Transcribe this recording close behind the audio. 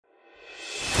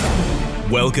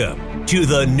Welcome to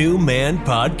the New Man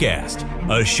Podcast,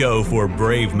 a show for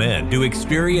brave men to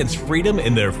experience freedom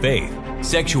in their faith,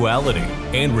 sexuality,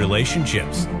 and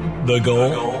relationships. The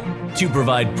goal? To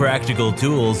provide practical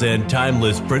tools and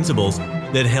timeless principles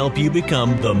that help you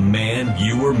become the man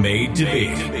you were made to be.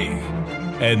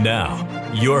 And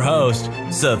now, your host,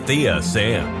 Sathya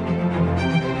Sam.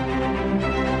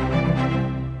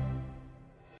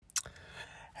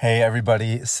 Hey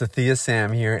everybody, Sathya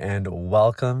Sam here and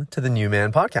welcome to the New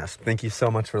Man Podcast. Thank you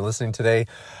so much for listening today.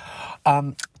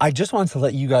 I just wanted to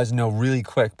let you guys know really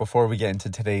quick before we get into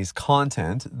today's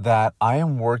content that I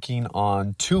am working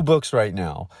on 2 books right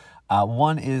now.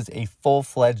 One is a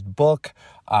full-fledged book.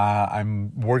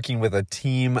 I'm working with a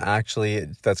team actually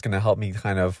that's going to help me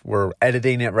we're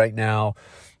editing it right now.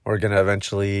 We're going to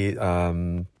eventually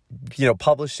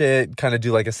publish it, kind of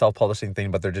do like a self-publishing thing,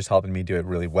 but they're just helping me do it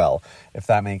really well, if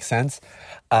that makes sense.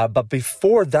 But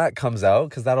before that comes out,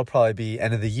 because that'll probably be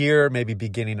end of the year, maybe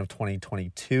beginning of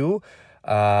 2022.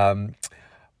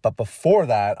 But before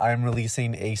that, I'm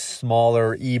releasing a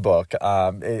smaller ebook.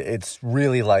 It's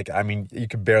really you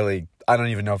could barely, I don't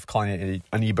even know if calling it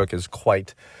an ebook is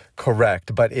quite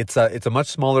correct, but it's a much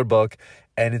smaller book.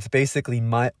 And it's basically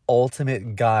my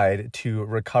ultimate guide to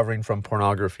recovering from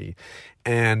pornography.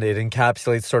 And it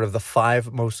encapsulates sort of the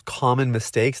 5 most common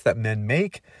mistakes that men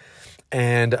make.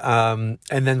 And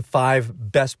then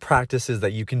 5 best practices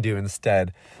that you can do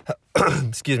instead.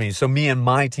 Excuse me. So me and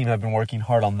my team have been working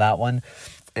hard on that one.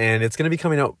 And it's going to be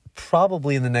coming out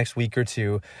probably in the next week or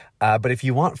 2. But if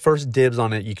you want first dibs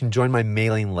on it, you can join my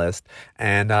mailing list.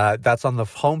 And that's on the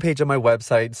homepage of my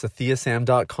website,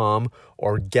 sathyasam.com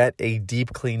or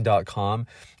getadeepclean.com.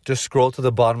 Just scroll to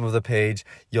the bottom of the page.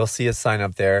 You'll see a sign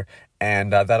up there.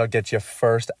 And that'll get you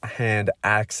first-hand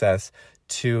access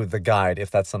to the guide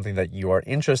if that's something that you are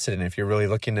interested in. If you're really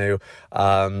looking to...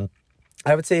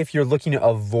 I would say if you're looking to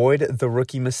avoid the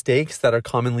rookie mistakes that are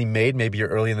commonly made, maybe you're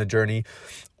early in the journey,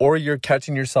 or you're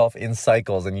catching yourself in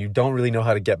cycles and you don't really know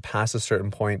how to get past a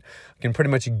certain point, I can pretty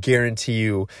much guarantee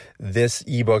you this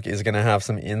ebook is going to have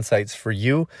some insights for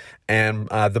you. And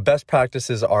the best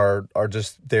practices are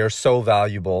just, they're so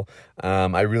valuable.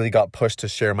 I really got pushed to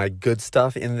share my good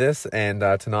stuff in this and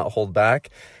to not hold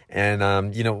back. And,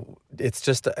 it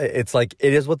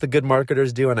is what the good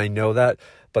marketers do. And I know that,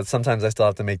 but sometimes I still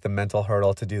have to make the mental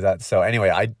hurdle to do that. So anyway,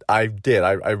 I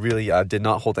really did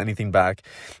not hold anything back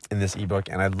in this ebook.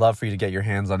 And I'd love for you to get your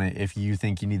hands on it if you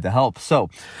think you need the help. So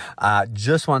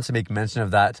just want to make mention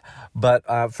of that. But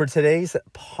for today's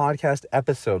podcast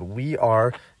episode, we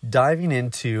are diving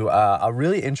into a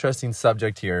really interesting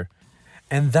subject here.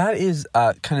 And that is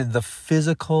kind of the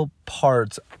physical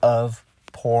parts of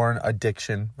porn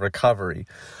addiction recovery.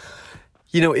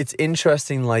 You know, it's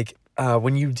interesting,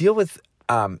 when you deal with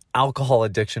alcohol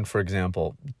addiction, for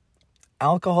example,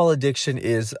 alcohol addiction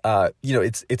is,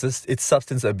 it's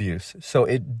substance abuse. So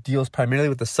it deals primarily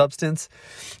with the substance.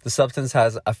 The substance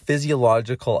has a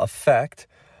physiological effect,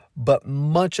 but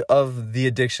much of the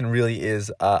addiction really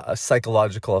is a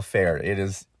psychological affair. It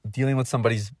is dealing with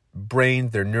somebody's brain,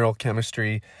 their neural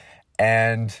chemistry,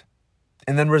 and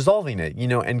then resolving it,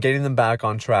 and getting them back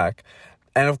on track.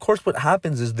 And of course, what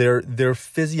happens is their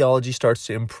physiology starts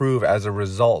to improve as a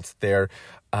result. Their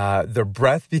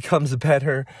breath becomes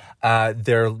better.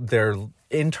 Their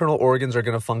internal organs are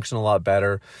going to function a lot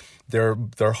better. Their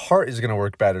heart is going to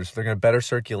work better. So they're going to have better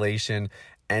circulation.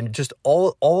 And just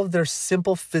all of their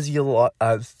simple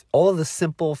all of the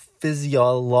simple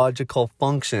physiological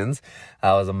functions,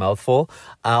 that was a mouthful,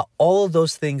 all of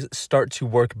those things start to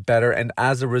work better. And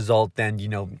as a result, then,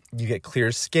 you get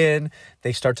clear skin.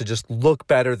 They start to just look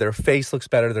better. Their face looks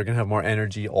better. They're going to have more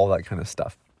energy, all that kind of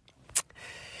stuff.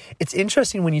 It's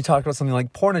interesting when you talk about something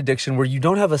like porn addiction where you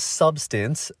don't have a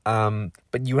substance,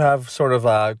 but you have sort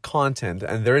of content,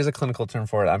 and there is a clinical term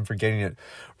for it. I'm forgetting it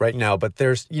right now, but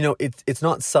there's, it's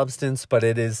not substance, but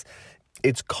it's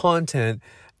content,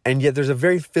 and yet there's a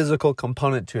very physical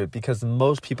component to it because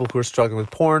most people who are struggling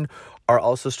with porn are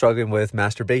also struggling with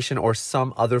masturbation or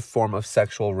some other form of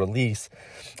sexual release.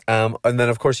 And then,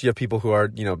 of course, you have people who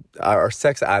are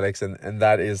sex addicts, and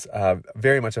that is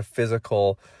very much a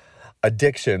physical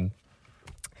addiction.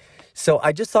 So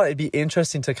I just thought it'd be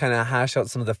interesting to kind of hash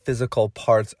out some of the physical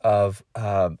parts of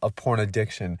porn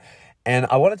addiction. And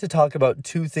I wanted to talk about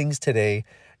 2 things today,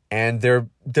 and they're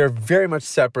very much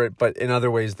separate, but in other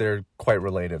ways they're quite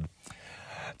related.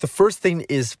 The first thing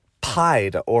is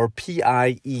PIED, or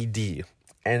PIED.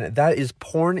 And that is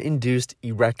porn-induced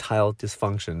erectile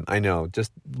dysfunction. I know,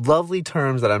 just lovely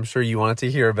terms that I'm sure you wanted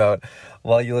to hear about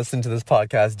while you listen to this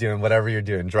podcast, doing whatever you're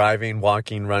doing, driving,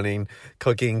 walking, running,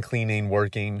 cooking, cleaning,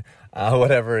 working,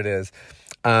 whatever it is.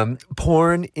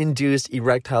 Porn-induced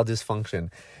erectile dysfunction.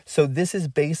 So this is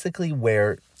basically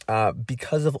where,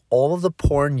 because of all of the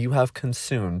porn you have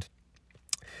consumed,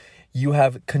 you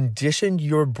have conditioned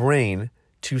your brain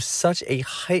to such a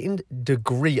heightened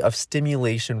degree of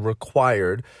stimulation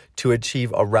required to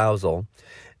achieve arousal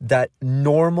that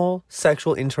normal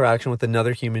sexual interaction with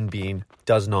another human being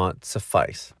does not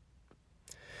suffice.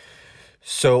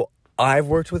 So I've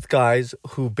worked with guys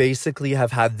who basically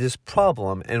have had this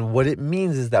problem, and what it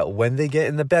means is that when they get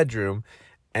in the bedroom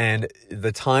and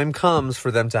the time comes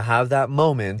for them to have that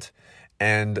moment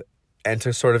and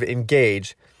to sort of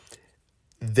engage,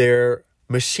 their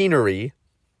machinery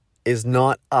is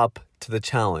not up to the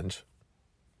challenge.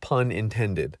 Pun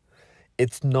intended.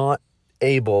 It's not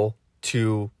able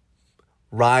to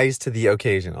rise to the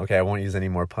occasion. Okay, I won't use any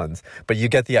more puns, but you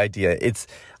get the idea. It's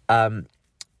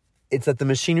that the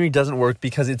machinery doesn't work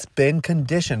because it's been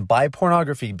conditioned by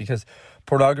pornography, because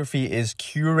pornography is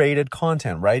curated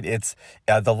content, right? It's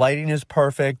the lighting is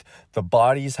perfect. The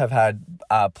bodies have had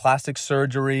plastic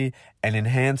surgery and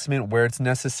enhancement where it's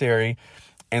necessary.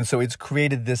 And so it's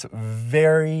created this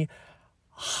very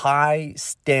high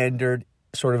standard,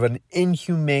 sort of an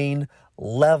inhumane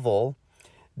level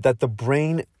that the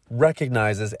brain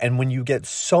recognizes. And when you get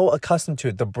so accustomed to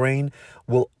it, the brain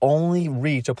will only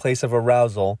reach a place of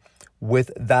arousal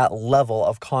with that level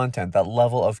of content, that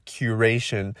level of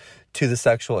curation to the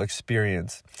sexual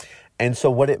experience. And so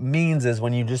what it means is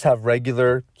when you just have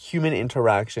regular human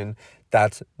interaction,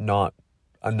 that's not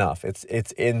enough. It's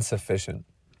insufficient.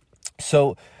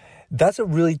 So that's a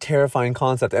really terrifying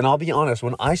concept. And I'll be honest,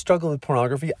 when I struggled with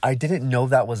pornography, I didn't know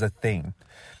that was a thing.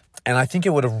 And I think it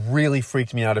would have really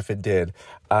freaked me out if it did.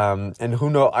 And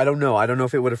who knows? I don't know. I don't know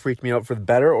if it would have freaked me out for the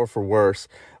better or for worse.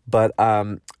 But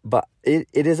it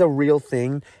is a real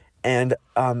thing. And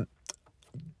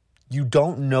you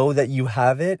don't know that you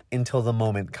have it until the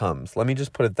moment comes. Let me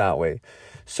just put it that way.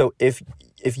 So if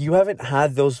you haven't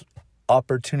had those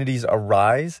opportunities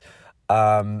arise,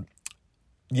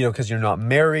 because you're not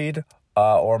married,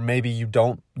 or maybe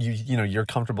you're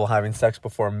comfortable having sex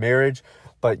before marriage,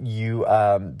 but you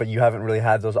haven't really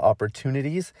had those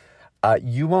opportunities,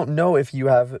 you won't know if you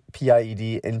have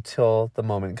PIED until the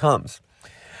moment comes.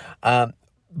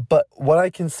 But what I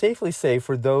can safely say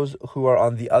for those who are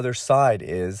on the other side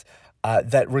is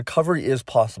that recovery is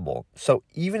possible. So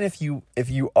even if you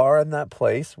are in that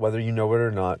place, whether you know it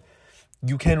or not,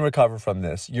 you can recover from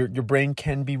this. Your brain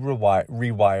can be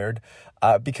rewired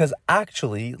because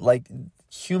actually, like,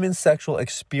 human sexual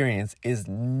experience is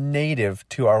native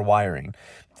to our wiring.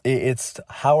 It's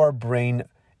how our brain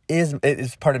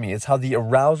it's how the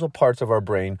arousal parts of our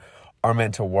brain are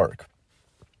meant to work.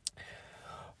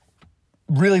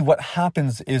 Really what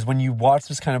happens is when you watch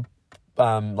this kind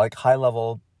of like high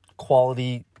level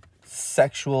quality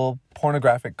sexual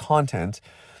pornographic content,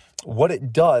 what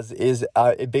it does is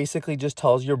it basically just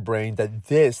tells your brain that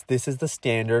this is the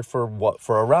standard for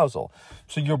arousal.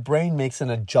 So your brain makes an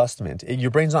adjustment.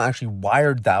 Your brain's not actually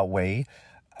wired that way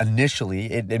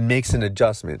initially. It makes an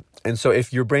adjustment. And so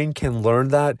if your brain can learn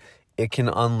that, it can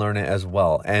unlearn it as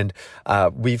well. And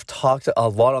we've talked a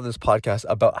lot on this podcast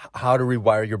about how to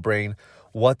rewire your brain,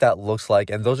 what that looks like.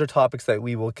 And those are topics that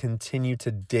we will continue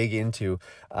to dig into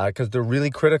because they're really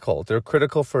critical. They're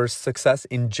critical for success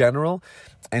in general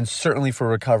and certainly for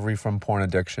recovery from porn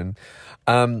addiction.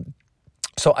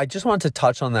 So I just wanted to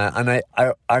touch on that. And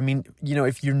I mean,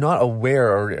 if you're not aware,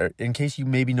 or in case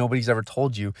maybe nobody's ever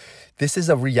told you, this is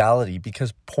a reality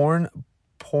because porn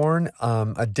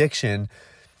addiction,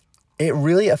 it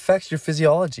really affects your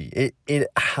physiology. It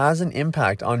has an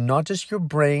impact on not just your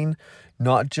brain,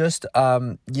 not just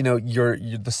your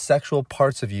the sexual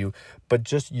parts of you, but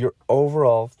just your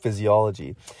overall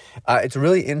physiology. It's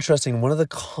really interesting. One of the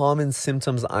common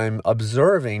symptoms I'm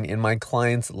observing in my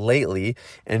clients lately,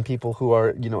 and people who are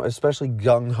especially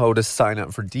gung-ho to sign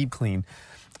up for Deep Clean,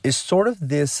 is sort of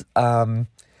this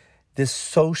this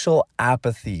social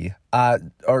apathy,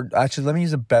 or actually let me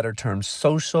use a better term,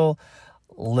 social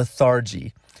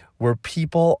lethargy, where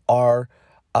people are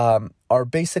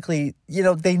basically,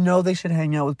 they know they should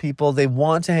hang out with people. They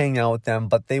want to hang out with them,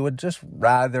 but they would just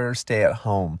rather stay at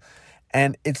home.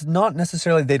 And it's not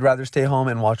necessarily they'd rather stay home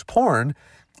and watch porn.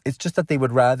 It's just that they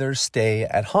would rather stay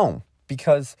at home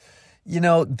because,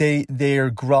 they are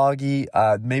groggy.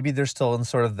 Maybe they're still in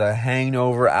sort of the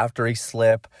hangover after a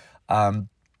slip.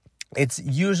 It's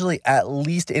usually at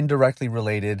least indirectly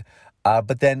related.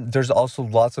 But then there's also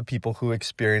lots of people who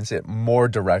experience it more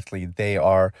directly. They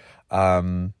are,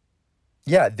 they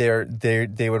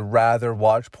would rather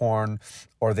watch porn,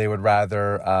 or they would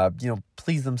rather,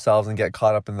 please themselves and get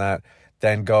caught up in that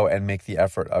than go and make the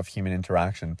effort of human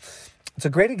interaction. it's a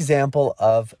great example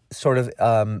of sort of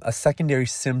a secondary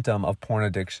symptom of porn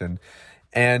addiction.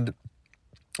 And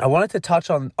I wanted to touch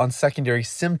on secondary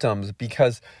symptoms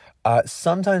because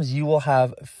sometimes you will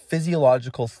have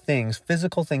physical things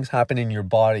happen in your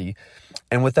body,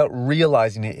 and without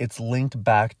realizing it, it's linked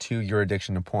back to your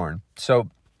addiction to porn. So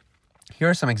here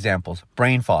are some examples.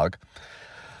 Brain fog.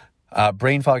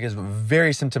 Brain fog is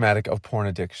very symptomatic of porn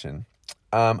addiction.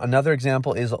 Another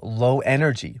example is low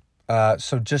energy.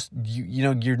 So just,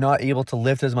 you're not able to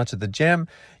lift as much at the gym.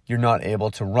 You're not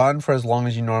able to run for as long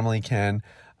as you normally can.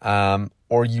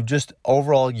 Or you just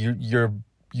overall, you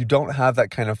don't have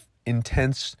that kind of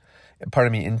intentional,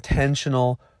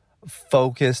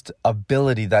 focused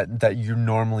ability that you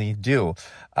normally do.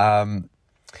 And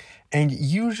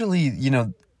usually,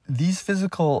 these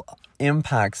physical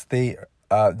impacts, the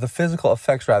physical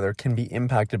effects rather, can be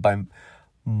impacted by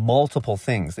multiple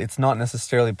things. It's not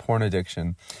necessarily porn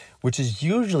addiction, which is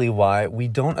usually why we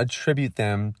don't attribute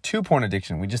them to porn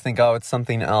addiction. We just think, oh, it's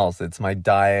something else. It's my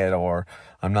diet, or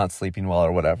I'm not sleeping well,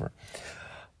 or whatever.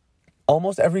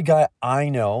 Almost every guy I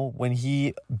know, when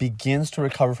he begins to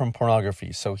recover from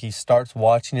pornography, so he starts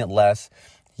watching it less,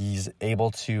 he's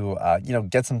able to,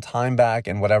 get some time back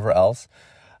and whatever else,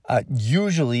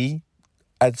 usually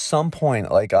at some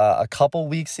point, like a couple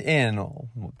weeks in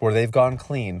where they've gone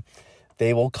clean,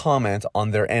 they will comment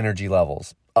on their energy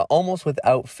levels, almost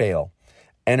without fail.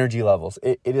 Energy levels.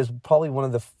 It is probably one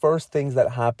of the first things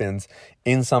that happens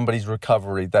in somebody's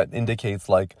recovery that indicates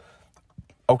like,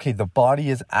 okay, the body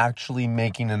is actually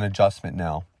making an adjustment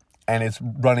now, and it's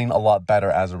running a lot better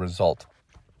as a result.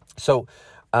 So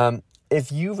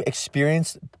if you've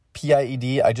experienced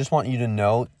PIED, I just want you to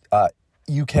know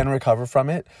you can recover from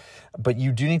it, but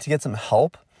you do need to get some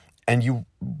help, and you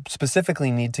specifically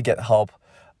need to get help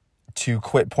to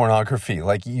quit pornography.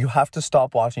 Like, you have to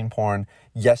stop watching porn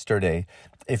yesterday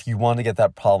if you want to get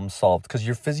that problem solved, because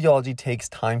your physiology takes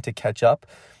time to catch up.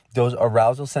 Those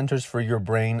arousal centers for your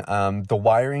brain, the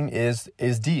wiring is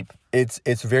deep.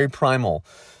 It's very primal.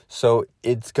 So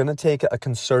it's going to take a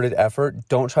concerted effort.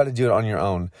 Don't try to do it on your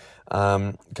own.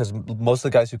 Because most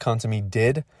of the guys who come to me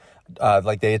did.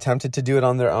 They attempted to do it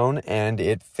on their own, and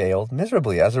it failed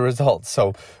miserably as a result.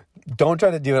 So don't try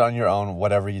to do it on your own,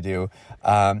 whatever you do.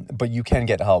 But you can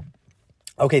get help.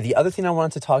 Okay, the other thing I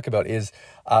wanted to talk about is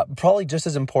probably just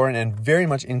as important and very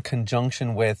much in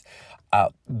conjunction with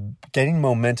getting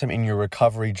momentum in your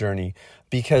recovery journey,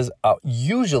 because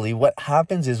usually what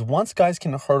happens is once guys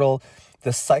can hurdle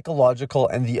the psychological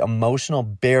and the emotional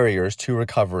barriers to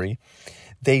recovery,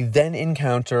 they then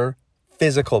encounter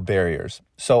physical barriers.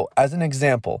 So as an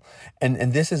example,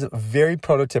 and this is very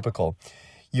prototypical,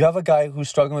 you have a guy who's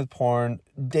struggling with porn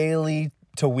daily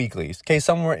to weekly, okay,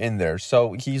 somewhere in there.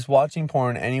 So he's watching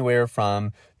porn anywhere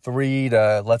from 3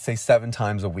 to, let's say, 7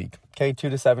 times a week. Okay, 2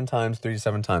 to 7 times, 3 to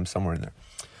 7 times, somewhere in there.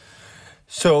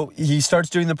 So he starts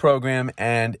doing the program,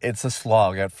 and it's a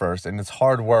slog at first, and it's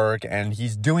hard work, and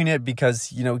he's doing it because,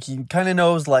 he kind of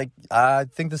knows, I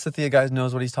think the Sathya guy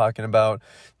knows what he's talking about.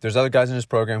 There's other guys in his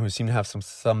program who seem to have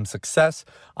some success.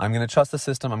 I'm going to trust the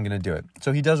system. I'm going to do it.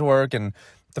 So he does work, and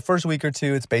the first week or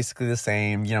two, it's basically the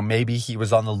same. Maybe he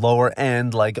was on the lower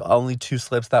end, like only 2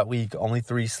 slips that week, only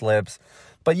 3 slips.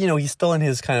 But, he's still in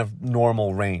his kind of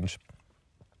normal range.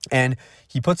 And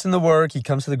he puts in the work, he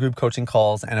comes to the group coaching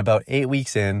calls, and about 8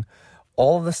 weeks in,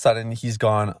 all of a sudden, he's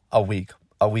gone a week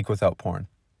without porn.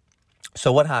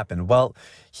 So what happened? Well,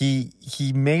 he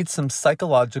made some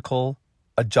psychological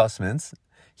adjustments.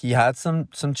 He had some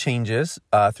changes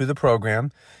through the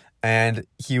program, and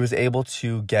he was able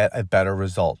to get a better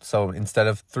result. So instead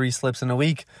of 3 slips in a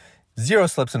week, 0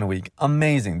 slips in a week.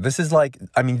 Amazing. This is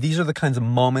these are the kinds of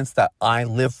moments that I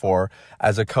live for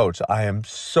as a coach. I am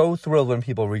so thrilled when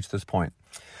people reach this point.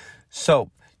 So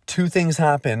 2 things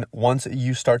happen once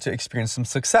you start to experience some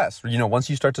success. Once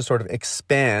you start to sort of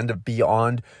expand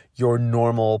beyond your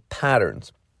normal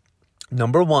patterns.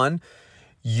 Number 1,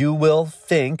 you will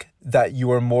think that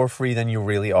you are more free than you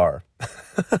really are.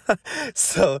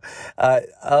 So,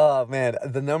 oh man,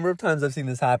 the number of times I've seen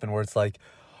this happen where it's like,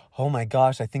 oh my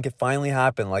gosh, I think it finally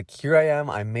happened. Like, here I am,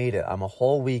 I made it. I'm a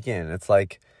whole week in. It's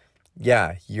like,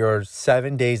 yeah, you're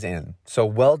 7 days in. So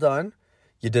well done.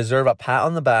 You deserve a pat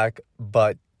on the back,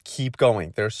 but keep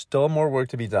going. There's still more work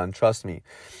to be done. Trust me.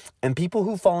 And people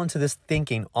who fall into this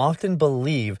thinking often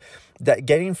believe that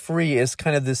getting free is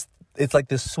kind of this, it's like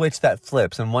this switch that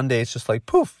flips. And one day it's just like,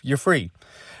 poof, you're free.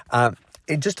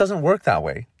 It just doesn't work that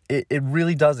way. It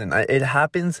really doesn't. It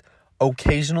happens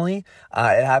occasionally.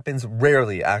 It happens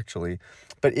rarely, actually.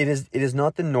 But it is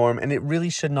not the norm, and it really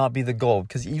should not be the goal,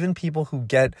 because even people who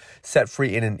get set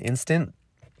free in an instant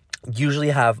usually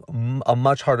have a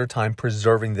much harder time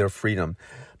preserving their freedom.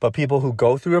 But people who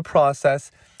go through a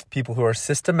process, people who are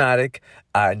systematic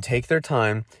and take their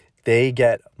time, they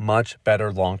get much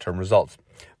better long-term results.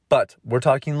 But we're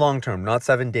talking long-term, not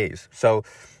 7 days. So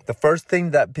the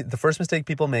first mistake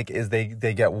people make is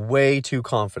they get way too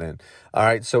confident. All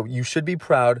right. So you should be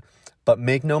proud, but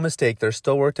make no mistake, there's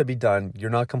still work to be done. You're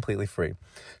not completely free.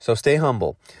 So stay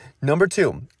humble. Number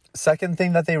 2, second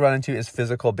thing that they run into is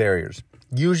physical barriers.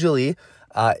 Usually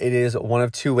it is one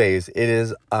of 2 ways. It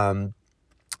is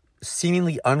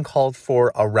seemingly uncalled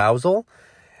for arousal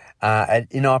at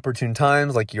inopportune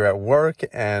times, like you're at work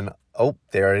and, oh,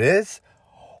 there it is.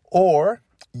 Or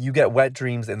you get wet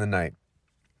dreams in the night.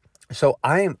 So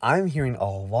I'm hearing a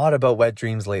lot about wet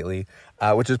dreams lately,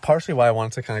 which is partially why I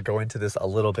wanted to kind of go into this a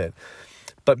little bit.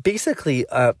 But basically,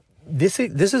 this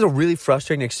is a really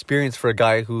frustrating experience for a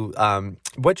guy who,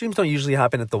 wet dreams don't usually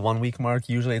happen at the 1 week mark.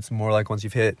 Usually it's more like once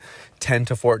you've hit 10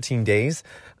 to 14 days.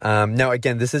 Now,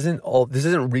 again, this isn't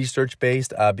research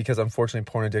based, because unfortunately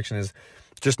porn addiction is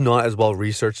just not as well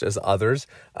researched as others.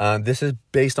 This is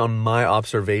based on my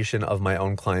observation of my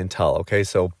own clientele. Okay.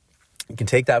 So you can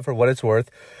take that for what it's worth.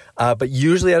 But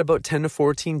usually at about 10 to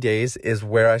 14 days is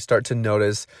where I start to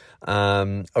notice,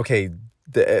 is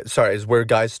where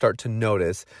guys start to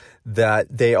notice that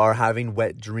they are having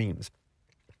wet dreams.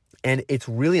 And it's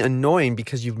really annoying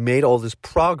because you've made all this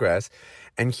progress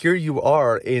and here you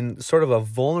are in sort of a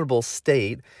vulnerable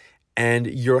state and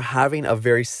you're having a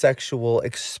very sexual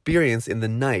experience in the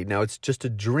night. Now, it's just a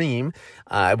dream.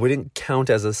 I wouldn't count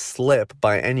as a slip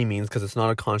by any means because it's not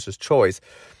a conscious choice.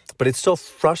 But it's still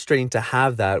frustrating to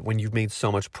have that when you've made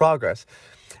so much progress.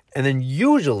 And then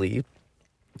usually,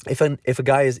 if a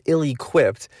guy is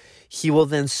ill-equipped, he will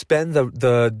then spend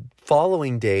the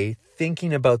following day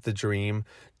thinking about the dream,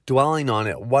 dwelling on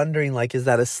it, wondering like, is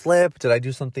that a slip? Did I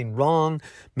do something wrong?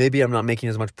 Maybe I'm not making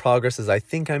as much progress as I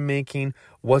think I'm making.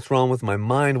 What's wrong with my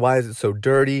mind? Why is it so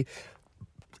dirty?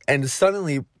 And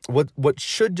suddenly, what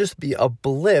should just be a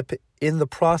blip in the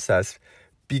process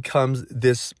becomes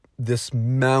this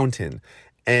mountain.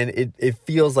 And it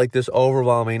feels like this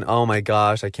overwhelming, oh my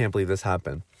gosh, I can't believe this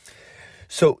happened.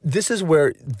 So this is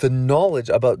where the knowledge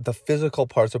about the physical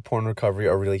parts of porn recovery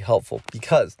are really helpful,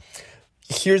 because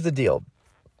here's the deal.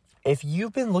 If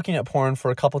you've been looking at porn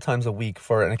for a couple times a week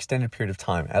for an extended period of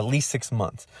time, at least 6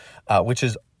 months, which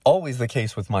is always the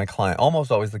case with my client,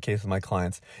 almost always the case with my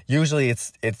clients. Usually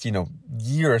it's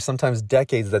years, sometimes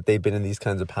decades that they've been in these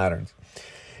kinds of patterns.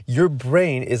 Your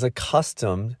brain is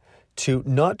accustomed to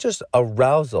not just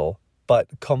arousal, but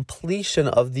completion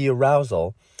of the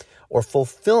arousal or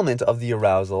fulfillment of the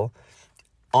arousal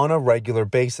on a regular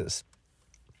basis.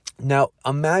 Now,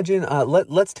 imagine,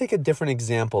 let's take a different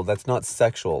example that's not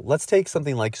sexual. Let's take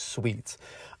something like sweets.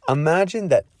 Imagine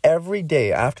that every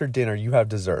day after dinner you have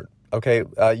dessert, okay?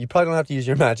 You probably don't have to use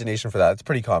your imagination for that. It's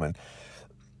pretty common.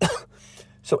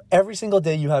 So every single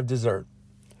day you have dessert.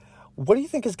 What do you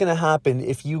think is going to happen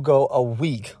if you go a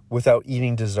week without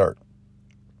eating dessert?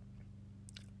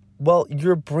 Well,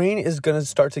 your brain is going to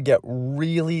start to get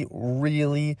really,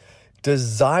 really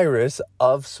desirous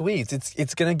of sweets.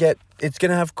 It's going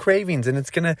to have cravings, and it's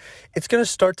going to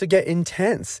start to get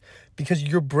intense because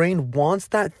your brain wants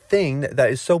that thing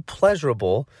that is so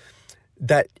pleasurable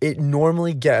that it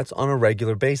normally gets on a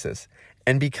regular basis.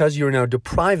 And because you're now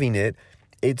depriving it,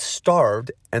 it's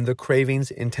starved and the cravings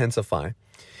intensify.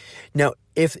 Now,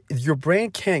 if your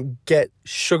brain can't get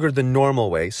sugar the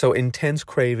normal way, so intense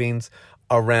cravings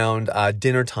around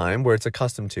dinner time where it's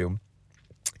accustomed to,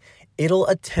 it'll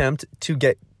attempt to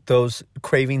get those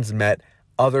cravings met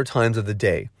other times of the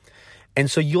day. And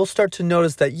so you'll start to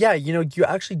notice that, you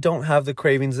actually don't have the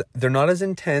cravings. They're not as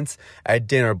intense at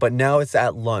dinner, but now it's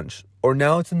at lunch or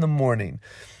now it's in the morning.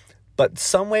 But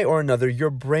some way or another, your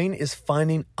brain is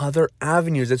finding other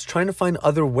avenues. It's trying to find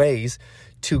other ways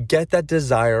to get that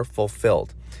desire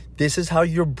fulfilled. This is how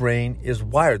your brain is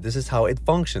wired. This is how it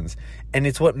functions. And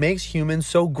it's what makes humans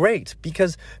so great,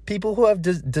 because people who have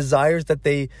desires that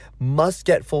they must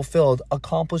get fulfilled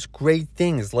accomplish great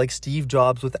things, like Steve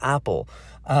Jobs with Apple.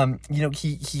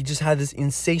 He just had this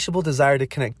insatiable desire to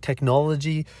connect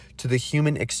technology to the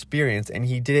human experience, and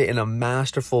he did it in a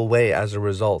masterful way as a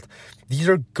result. These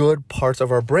are good parts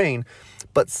of our brain,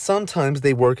 but sometimes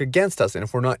they work against us. And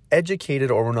if we're not educated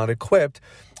or we're not equipped,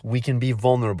 we can be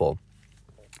vulnerable.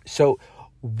 So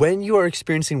when you are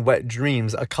experiencing wet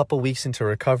dreams a couple weeks into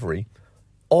recovery,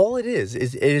 all it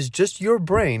is just your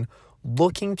brain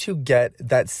looking to get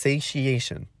that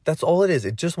satiation. That's all it is.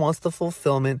 It just wants the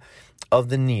fulfillment of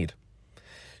the need.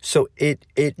 So it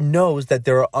knows that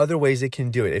there are other ways it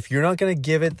can do it. If you're not going to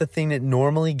give it the thing it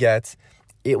normally gets,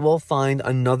 it will find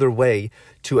another way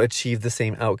to achieve the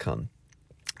same outcome.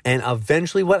 And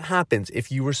eventually what happens,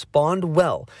 if you respond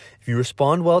well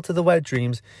to the wet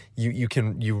dreams,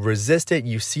 you resist it,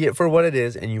 you see it for what it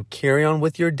is, and you carry on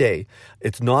with your day.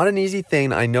 It's not an easy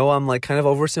thing. I know I'm like kind of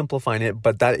oversimplifying it,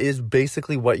 but that is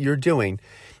basically what you're doing.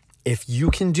 If you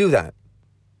can do that,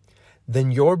 then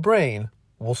your brain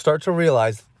will start to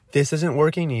realize this isn't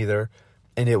working either,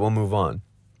 and it will move on.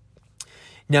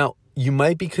 Now, you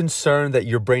might be concerned that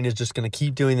your brain is just going to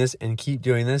keep doing this,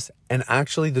 and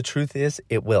actually the truth is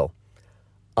it will.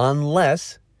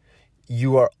 Unless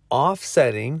you are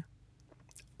offsetting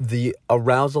the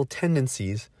arousal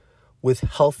tendencies with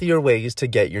healthier ways to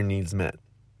get your needs met.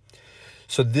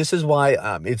 So this is why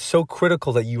it's so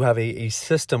critical that you have a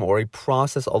system or a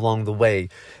process along the way,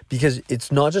 because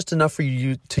it's not just enough for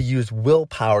you to use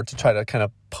willpower to try to kind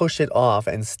of push it off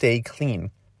and stay clean.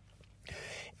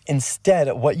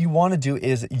 Instead, what you want to do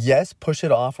is, yes, push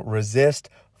it off, resist,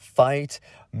 fight,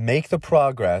 make the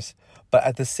progress, but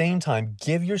at the same time,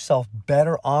 give yourself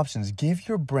better options. Give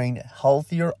your brain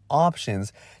healthier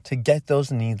options to get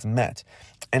those needs met.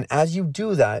 And as you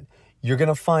do that, you're going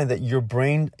to find that your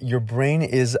brain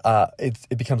is, it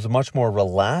becomes much more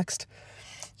relaxed.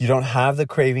 You don't have the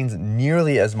cravings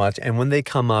nearly as much. And when they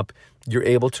come up, you're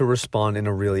able to respond in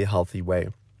a really healthy way.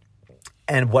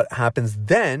 And what happens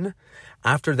then,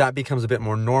 after that becomes a bit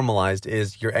more normalized,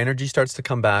 is your energy starts to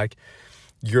come back,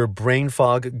 your brain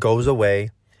fog goes away,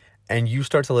 and you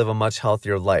start to live a much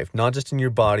healthier life, not just in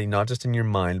your body, not just in your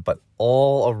mind, but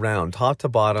all around, top to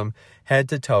bottom, head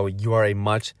to toe, you are a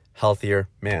much healthier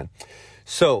man.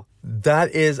 So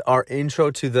that is our intro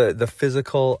to the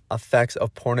physical effects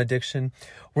of porn addiction.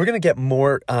 We're going to get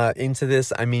more into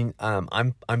this. I mean,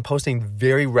 I'm posting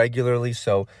very regularly,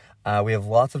 so we have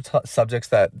lots of subjects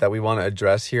that we want to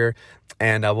address here,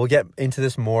 and we'll get into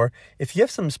this more. If you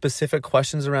have some specific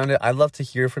questions around it, I'd love to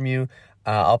hear from you.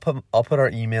 I'll put our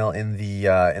email in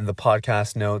the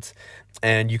podcast notes,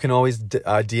 and you can always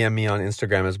DM me on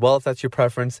Instagram as well if that's your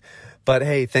preference. But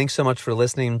hey, thanks so much for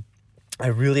listening. I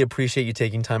really appreciate you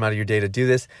taking time out of your day to do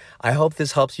this. I hope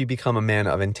this helps you become a man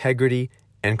of integrity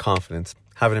and confidence.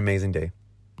 Have an amazing day.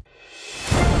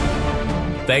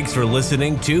 Thanks for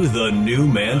listening to the New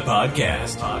Man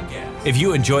Podcast. If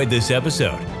you enjoyed this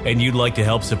episode and you'd like to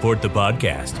help support the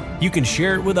podcast, you can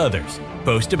share it with others,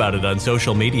 post about it on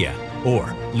social media,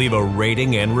 or leave a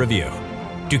rating and review.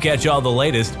 To catch all the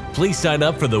latest, please sign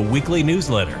up for the weekly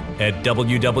newsletter at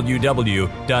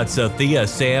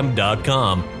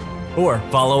www.sathiasam.com or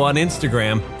follow on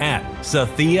Instagram at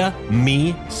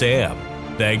SathiaMeSam.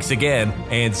 Thanks again,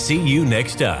 and see you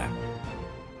next time.